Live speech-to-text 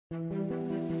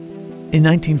In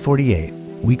 1948,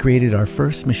 we created our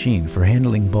first machine for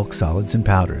handling bulk solids and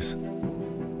powders.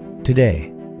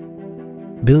 Today,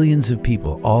 billions of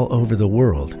people all over the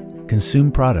world consume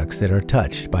products that are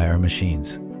touched by our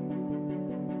machines.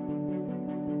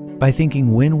 By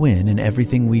thinking win-win in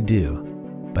everything we do,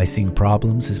 by seeing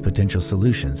problems as potential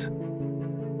solutions,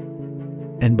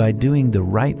 and by doing the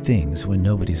right things when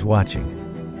nobody's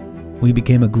watching, we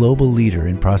became a global leader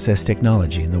in process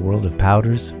technology in the world of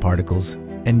powders, particles,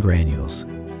 and granules.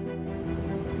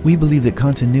 We believe that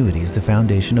continuity is the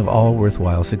foundation of all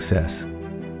worthwhile success.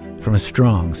 From a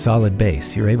strong, solid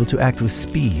base, you're able to act with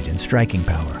speed and striking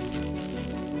power.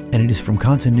 And it is from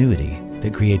continuity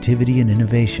that creativity and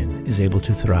innovation is able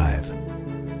to thrive.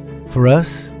 For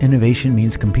us, innovation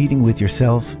means competing with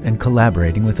yourself and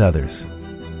collaborating with others.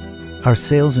 Our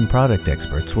sales and product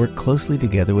experts work closely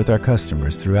together with our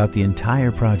customers throughout the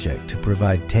entire project to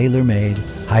provide tailor-made,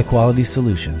 high-quality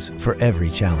solutions for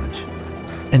every challenge.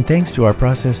 And thanks to our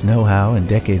process know-how and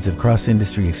decades of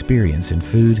cross-industry experience in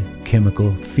food,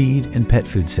 chemical, feed, and pet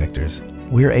food sectors,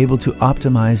 we're able to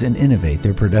optimize and innovate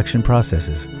their production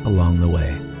processes along the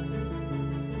way.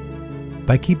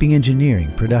 By keeping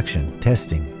engineering, production,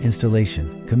 testing,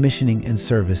 installation, commissioning, and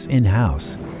service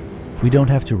in-house, we don't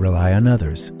have to rely on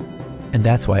others, and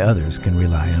that's why others can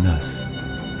rely on us.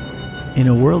 In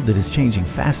a world that is changing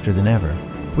faster than ever,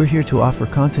 we're here to offer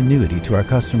continuity to our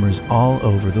customers all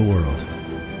over the world.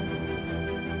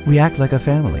 We act like a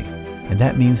family, and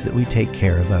that means that we take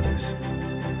care of others.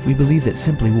 We believe that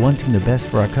simply wanting the best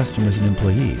for our customers and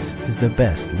employees is the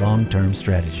best long-term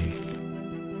strategy.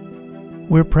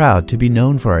 We're proud to be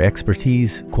known for our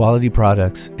expertise, quality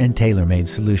products, and tailor-made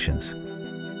solutions.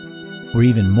 We're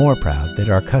even more proud that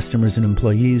our customers and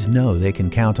employees know they can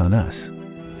count on us.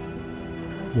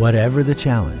 Whatever the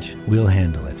challenge, we'll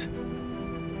handle it.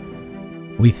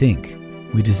 We think,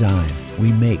 we design,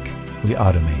 we make, we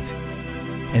automate,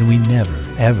 and we never,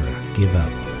 ever give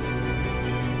up.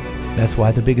 That's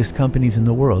why the biggest companies in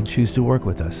the world choose to work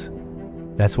with us.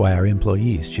 That's why our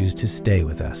employees choose to stay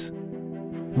with us.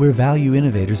 We're value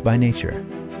innovators by nature.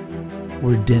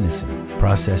 We're Dinnissen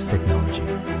Process Technology.